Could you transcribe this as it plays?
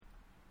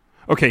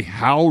Okay,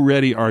 how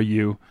ready are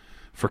you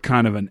for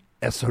kind of an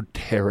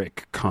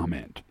esoteric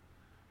comment?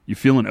 You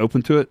feeling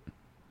open to it?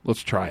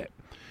 Let's try it.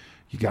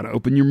 You got to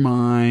open your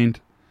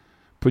mind,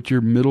 put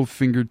your middle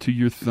finger to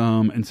your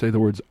thumb, and say the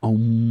words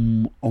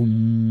Om,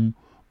 Om,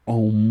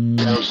 Om.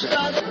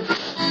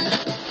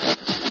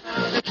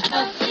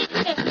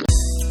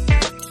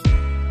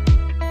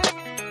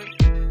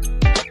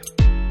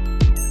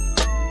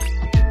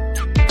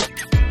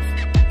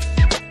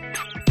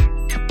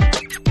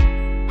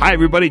 Hi,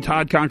 everybody.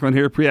 Todd Conklin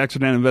here.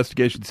 Pre-accident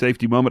investigation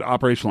safety moment,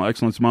 operational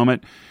excellence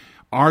moment.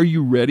 Are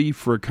you ready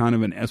for a kind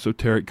of an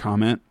esoteric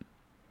comment?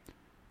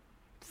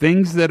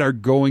 Things that are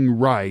going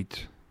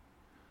right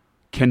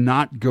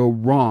cannot go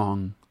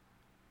wrong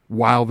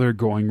while they're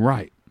going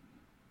right.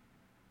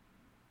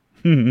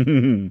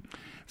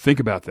 Think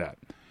about that.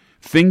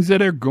 Things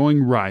that are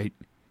going right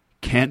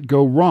can't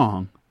go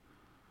wrong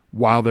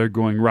while they're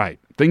going right.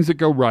 Things that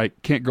go right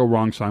can't go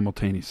wrong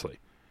simultaneously.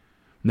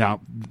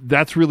 Now,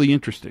 that's really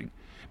interesting.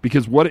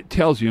 Because what it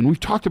tells you, and we've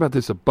talked about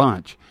this a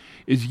bunch,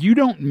 is you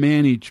don't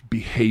manage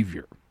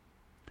behavior.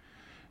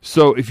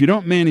 So if you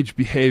don't manage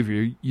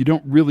behavior, you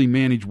don't really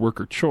manage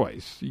worker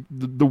choice.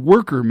 The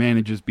worker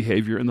manages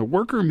behavior, and the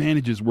worker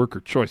manages worker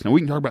choice. Now, we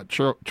can talk about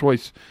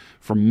choice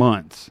for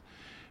months.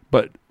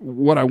 But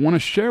what I want to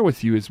share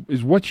with you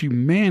is what you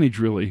manage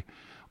really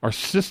are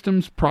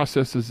systems,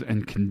 processes,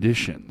 and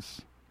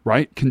conditions,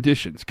 right?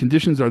 Conditions.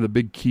 Conditions are the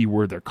big key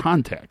word. They're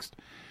context.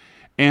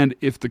 And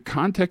if the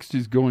context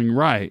is going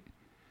right,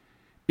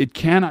 it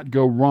cannot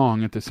go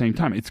wrong at the same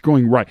time. It's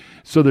going right.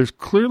 So there's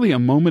clearly a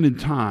moment in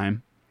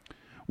time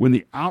when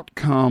the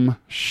outcome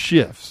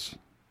shifts,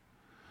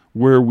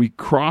 where we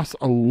cross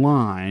a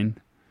line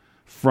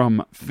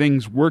from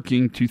things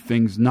working to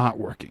things not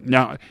working.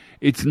 Now,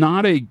 it's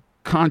not a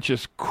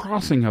conscious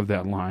crossing of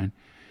that line.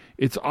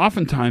 It's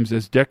oftentimes,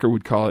 as Decker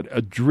would call it,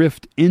 a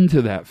drift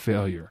into that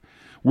failure,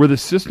 where the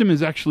system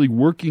is actually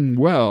working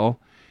well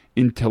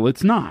until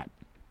it's not.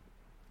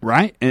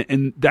 Right?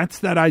 And that's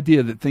that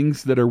idea that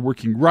things that are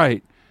working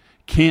right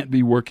can't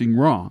be working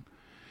wrong.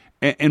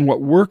 And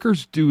what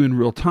workers do in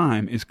real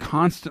time is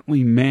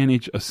constantly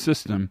manage a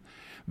system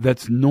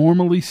that's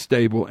normally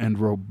stable and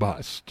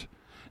robust,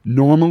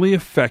 normally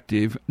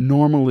effective,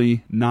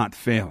 normally not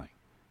failing,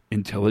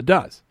 until it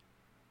does.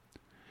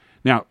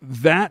 Now,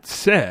 that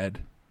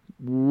said,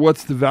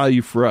 what's the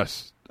value for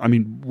us? I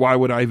mean, why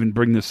would I even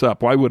bring this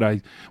up? Why would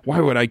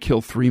I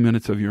kill 3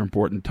 minutes of your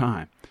important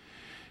time?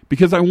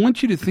 Because I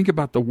want you to think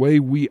about the way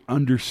we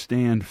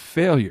understand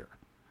failure.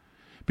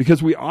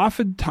 Because we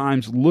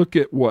oftentimes look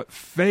at what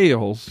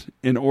fails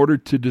in order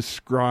to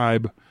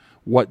describe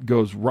what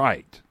goes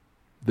right.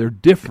 They're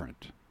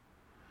different.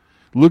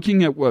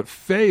 Looking at what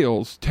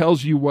fails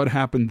tells you what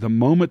happened the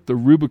moment the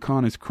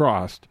Rubicon is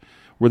crossed,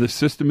 where the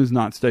system is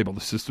not stable.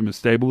 The system is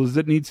stable as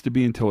it needs to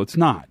be until it's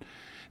not.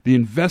 The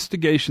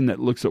investigation that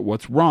looks at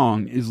what's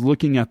wrong is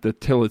looking at the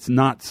till it's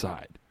not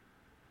side.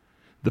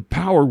 The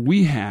power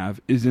we have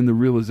is in the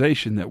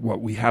realization that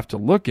what we have to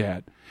look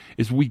at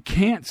is we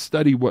can't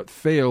study what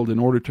failed in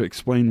order to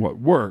explain what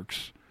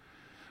works.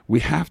 We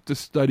have to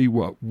study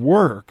what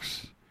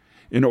works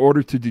in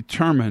order to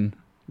determine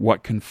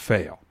what can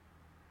fail.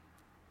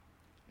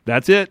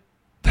 That's it.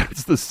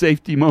 That's the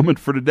safety moment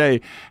for today.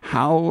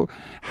 How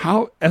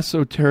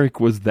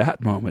esoteric was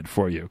that moment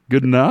for you?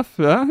 Good enough?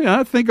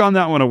 Yeah, think on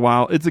that one a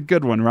while. It's a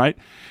good one, right?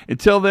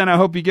 Until then, I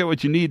hope you get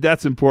what you need.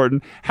 That's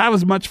important. Have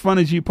as much fun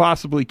as you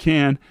possibly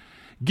can.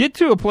 Get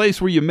to a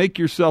place where you make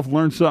yourself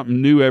learn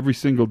something new every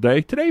single day.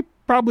 Today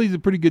probably is a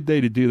pretty good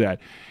day to do that.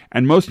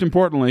 And most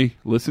importantly,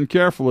 listen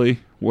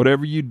carefully.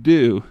 Whatever you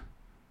do,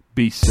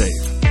 be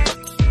safe.